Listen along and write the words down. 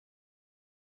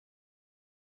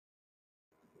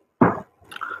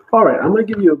All right, I'm going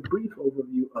to give you a brief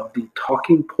overview of the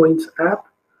Talking Points app.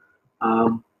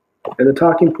 And the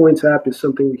Talking Points app is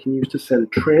something we can use to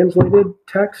send translated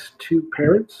text to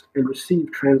parents and receive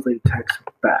translated text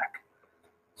back.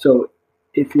 So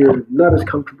if you're not as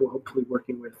comfortable, hopefully,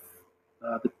 working with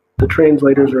the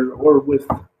translators or with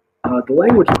the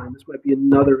language line, this might be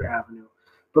another avenue.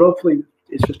 But hopefully,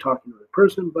 it's just talking to another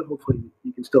person, but hopefully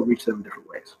you can still reach them in different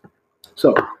ways.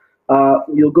 So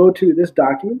you'll go to this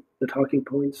document, the Talking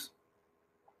Points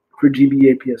for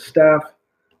GBAPS staff,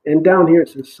 and down here it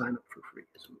says sign up for free.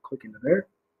 So we'll click into there.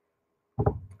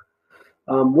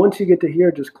 Once you get to here,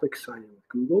 just click sign in with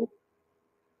Google.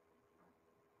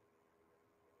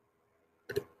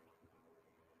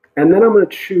 And then I'm going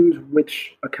to choose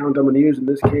which account I'm going to use. In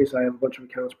this case, I have a bunch of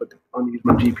accounts, but I'm going to use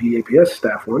my GBAPS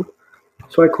staff one.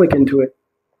 So I click into it.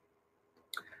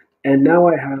 And now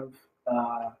I have,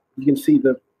 you can see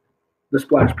the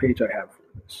splash page I have for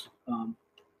this.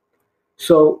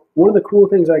 So one of the cool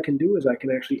things I can do is I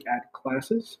can actually add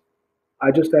classes. I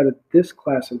just added this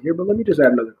class in here, but let me just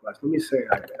add another class. Let me say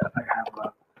I have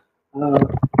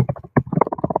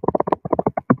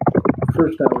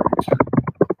first hour history.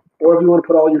 Or if you want to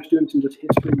put all your students in just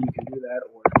history, you can do that,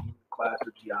 or class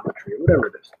or geometry or whatever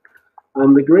it is.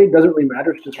 The grade doesn't really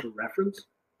matter, it's just for reference.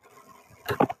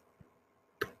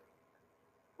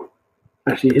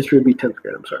 Actually, history would be 10th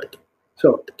grade, I'm sorry.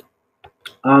 So,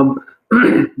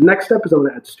 next step is I'm going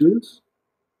to add students.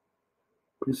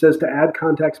 It says to add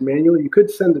contacts manually. You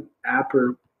could send an app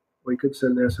or you could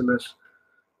send an SMS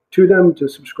to them to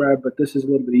subscribe, but this is a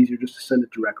little bit easier just to send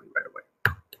it directly right away.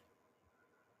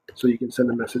 So you can send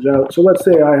a message out. So let's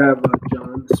say I have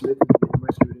John Smith, my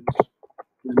students.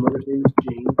 His mother's name is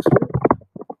Jane Smith.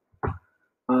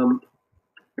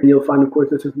 And you'll find, of course,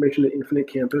 this information at Infinite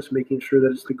Campus, making sure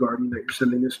that it's the guardian that you're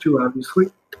sending this to,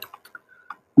 obviously.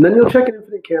 And then you'll check at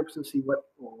Infinite Campus and see what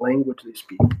language they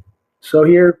speak. So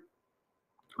here,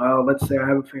 let's say I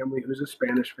have a family who's a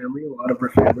Spanish family. A lot of our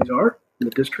families are in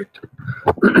the district.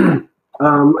 And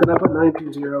I put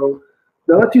 920.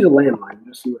 Now let's use a landline and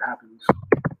just see what happens.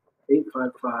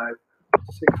 855-646.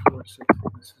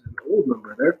 This is an old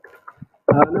number there.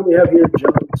 And then we have here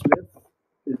John Smith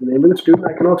is the name of the student.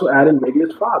 I can also add in maybe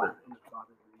his father. His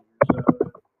father's name is James.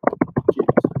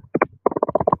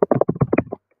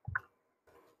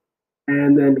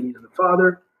 And then he's the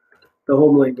father. The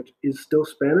home language is still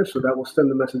Spanish, so that will send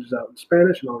the messages out in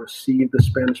Spanish, and I'll receive the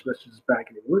Spanish messages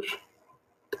back in English.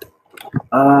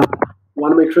 Want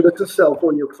to make sure that's a cell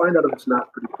phone. You'll find out if it's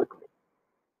not pretty quickly.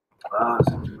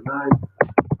 609.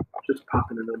 Just pop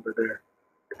in a number there.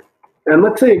 And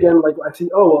let's say again, like I see,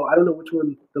 oh, well, I don't know which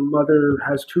one. The mother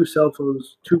has two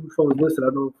phones listed. I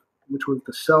don't know which one's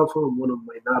the cell phone. One of them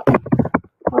might not be.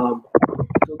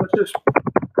 So let's just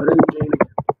put in Jane again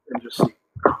and just see.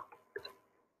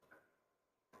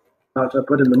 So I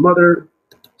put in the mother,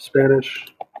 Spanish,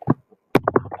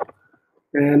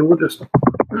 and we'll just use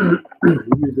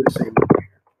the same number here.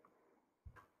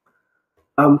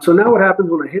 So now what happens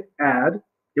when I hit add,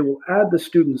 it will add the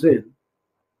students in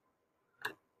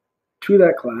to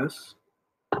that class.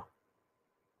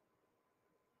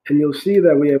 And you'll see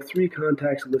that we have 3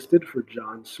 contacts listed for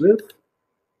John Smith.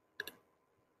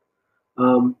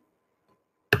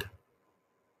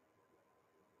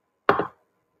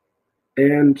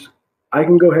 And I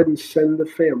can go ahead and send the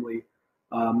family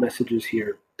messages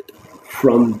here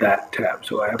from that tab.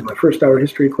 So I have my first hour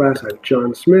history class, I have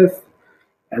John Smith,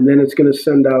 and then it's going to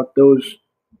send out those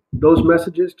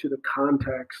messages to the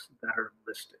contacts that are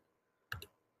listed.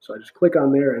 So I just click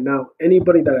on there, and now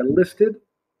anybody that I listed,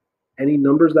 any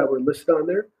numbers that were listed on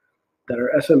there that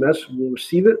are SMS will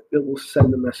receive it. It will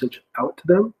send the message out to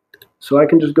them. So I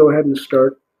can just go ahead and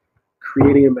start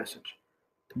creating a message.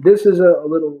 This is a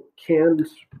little canned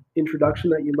introduction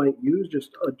that you might use.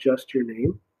 Just adjust your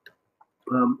name.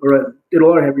 Or it'll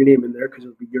already have your name in there because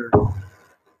it'll be your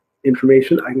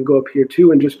information. I can go up here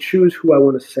too and just choose who I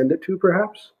want to send it to,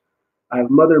 perhaps. I have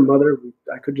mother.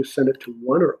 I could just send it to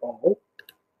one or all.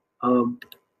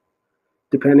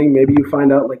 Depending, maybe you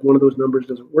find out like one of those numbers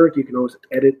doesn't work. You can always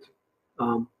edit.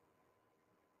 You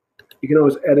can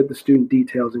always edit the student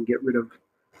details and get rid of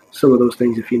some of those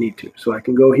things if you need to. So I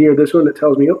can go here. This one that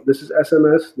tells me, oh, this is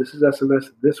SMS. This is SMS.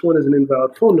 This one is an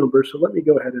invalid phone number. So let me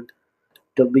go ahead and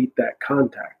delete that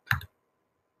contact.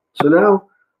 So now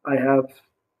I have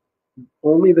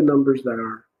only the numbers that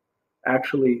are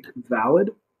actually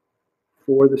valid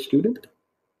for the student.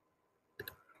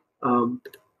 Oopsie.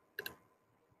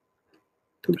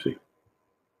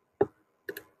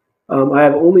 I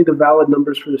have only the valid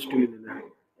numbers for the student in there.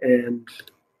 And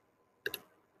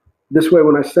this way,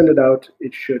 when I send it out,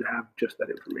 it should have just that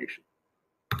information.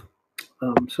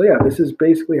 So yeah, this is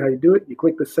basically how you do it. You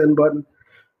click the send button.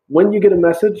 When you get a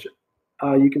message,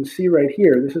 you can see right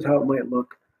here, this is how it might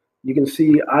look. You can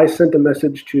see I sent a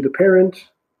message to the parent.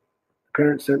 The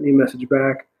parent sent me a message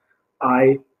back.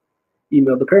 I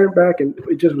emailed the parent back, and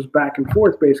it just was back and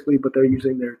forth basically, but they're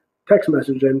using their text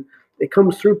message, and it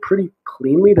comes through pretty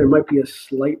cleanly. There might be a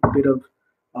slight bit of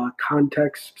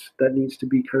context that needs to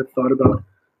be kind of thought about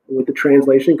with the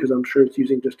translation, because I'm sure it's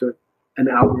using just an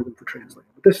algorithm for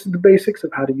translating. But this is the basics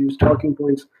of how to use talking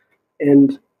points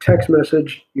and text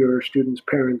message your students'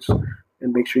 parents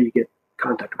and make sure you get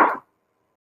contact with them.